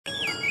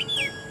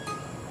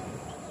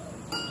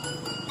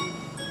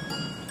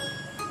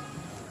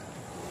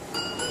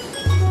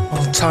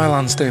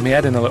Thailand's doing me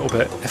head in a little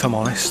bit, if I'm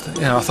honest.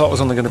 You know, I thought I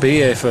was only going to be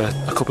here for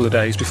a couple of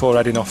days before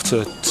heading off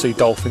to see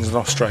dolphins in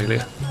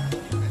Australia.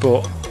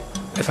 But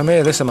if I'm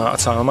here this amount of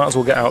time, I might as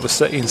well get out of the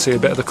city and see a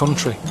bit of the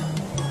country.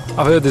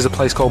 I've heard there's a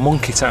place called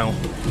Monkey Town,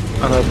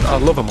 and I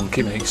love a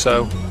monkey, me,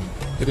 so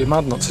it'd be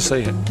mad not to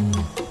see it.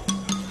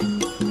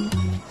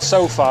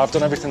 So far, I've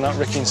done everything that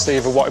Ricky and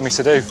Steve have wanted me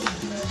to do.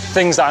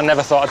 Things that I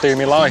never thought I'd do in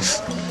my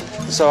life.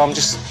 So I'm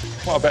just,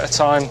 what a bit of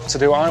time to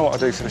do what I want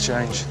to do for the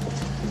change.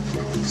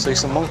 See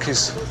some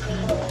monkeys. Look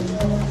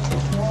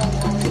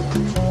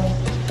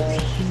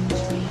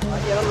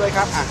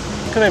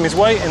at him, he's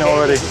waiting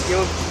already.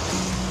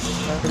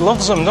 He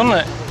loves them, doesn't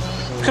it?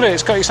 Look at it,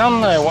 it's got his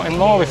hand there, wanting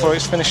more before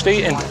it's finished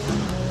eating.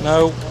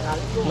 No,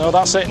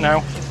 that's it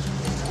now.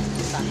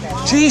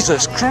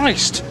 Jesus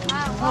Christ!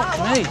 Fuck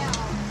me.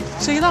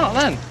 See that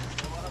then?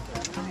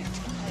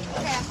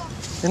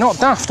 They're not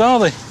daft, are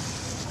they?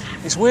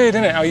 It's weird,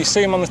 isn't it, how you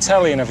see them on the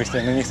telly and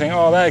everything and you think,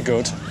 oh, they're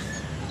good.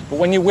 But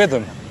when you're with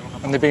them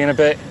and they're being a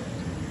bit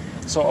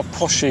sort of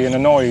pushy and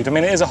annoyed, I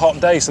mean, it is a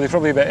hot day, so they're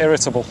probably a bit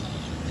irritable.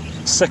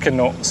 Sick of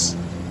nuts.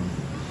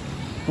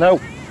 No.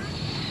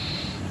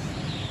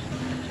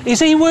 Is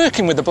he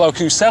working with the bloke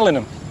who's selling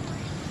them?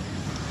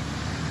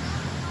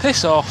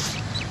 Piss off.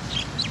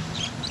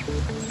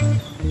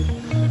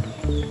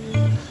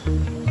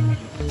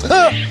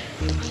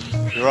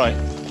 You're right.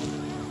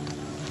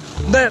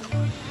 There.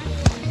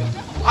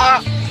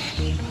 Ah!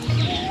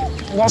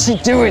 What's he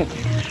doing?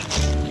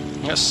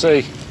 Let's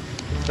see.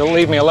 Don't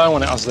leave me alone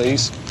when it has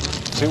these,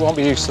 so it won't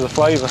be used to the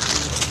flavour.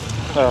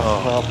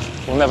 Oh, well,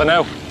 we'll never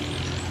know.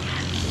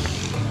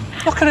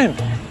 Look at him,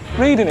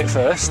 reading it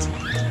first.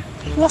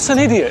 What an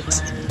idiot.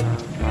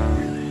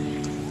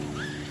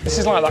 This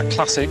is like that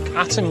classic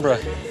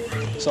Attenborough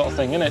sort of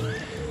thing, isn't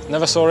it?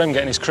 Never saw him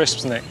getting his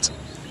crisps nicked.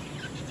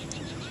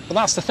 But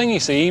that's the thing, you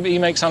see, he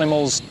makes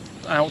animals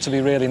out to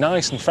be really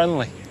nice and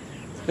friendly.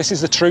 This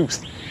is the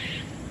truth.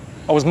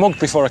 I was mugged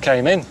before I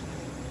came in.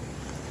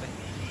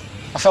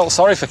 I felt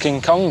sorry for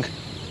King Kong.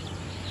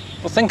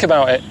 But think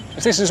about it,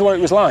 if this is what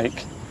it was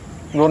like,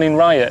 running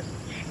riot,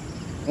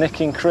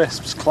 nicking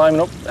crisps,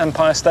 climbing up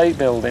Empire State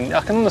Building,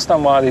 I can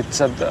understand why they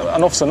said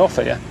enough's enough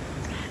here.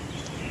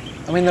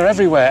 I mean, they're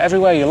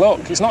everywhere you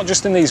look. It's not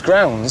just in these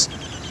grounds.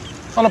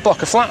 On a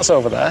block of flats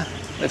over there,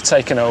 they've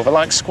taken over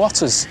like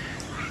squatters.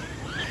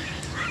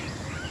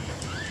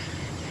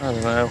 I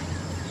don't know.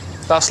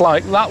 That's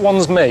like, that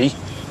one's me,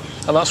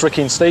 and that's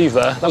Ricky and Steve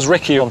there. That's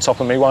Ricky on top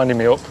of me, winding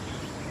me up.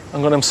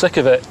 I'm sick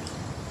of it.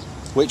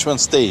 Which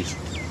one's Steve?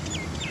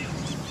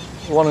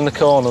 The one in the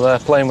corner there,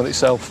 playing with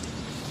itself.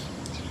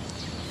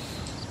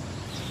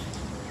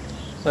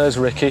 There's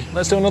Ricky.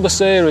 Let's do another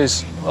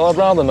series. Well, I'd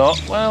rather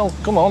not. Well,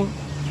 come on.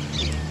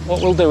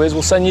 What we'll do is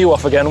we'll send you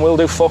off again and we'll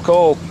do fuck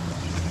all.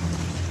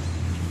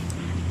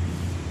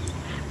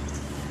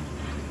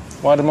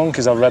 Why do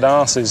monkeys have red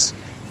arses?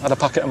 Had a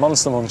packet of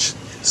Monster Munch.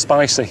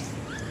 Spicy.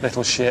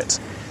 Little shit.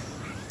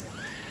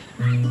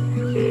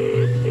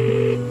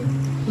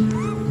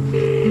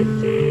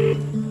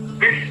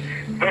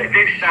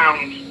 This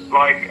sounds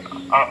like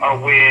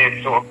a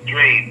weird sort of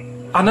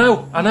dream. I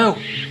know.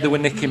 They were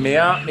nicking me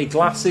out, me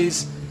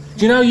glasses.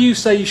 Do you know you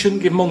say you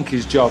shouldn't give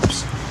monkeys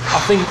jobs? I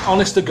think,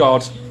 honest to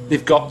God,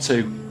 they've got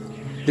to.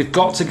 They've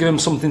got to give them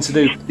something to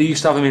do. They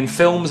used to have them in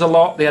films a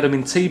lot, they had them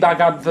in teabag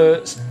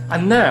adverts,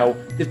 and now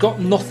they've got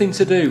nothing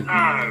to do.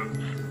 No,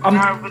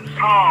 but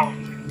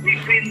Tom,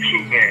 we've been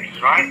through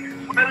this, right?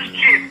 Those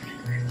chimps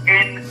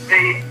in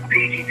the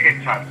PG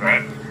Tips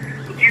advert,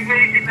 do you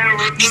really think they were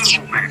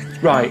removal men?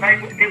 Right.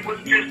 It was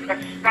just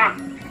a stunt.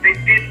 They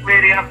didn't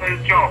really have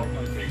those jobs.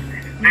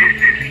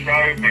 This is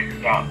so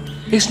mixed up.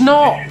 It's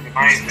not.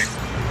 This is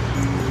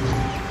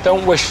amazing.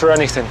 Don't wish for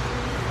anything.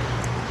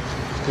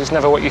 It's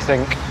never what you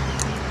think.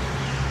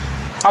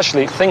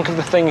 Actually, think of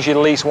the things you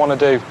least want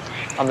to do,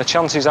 and the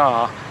chances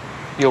are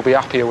you'll be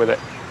happier with it.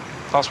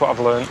 That's what I've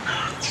learned.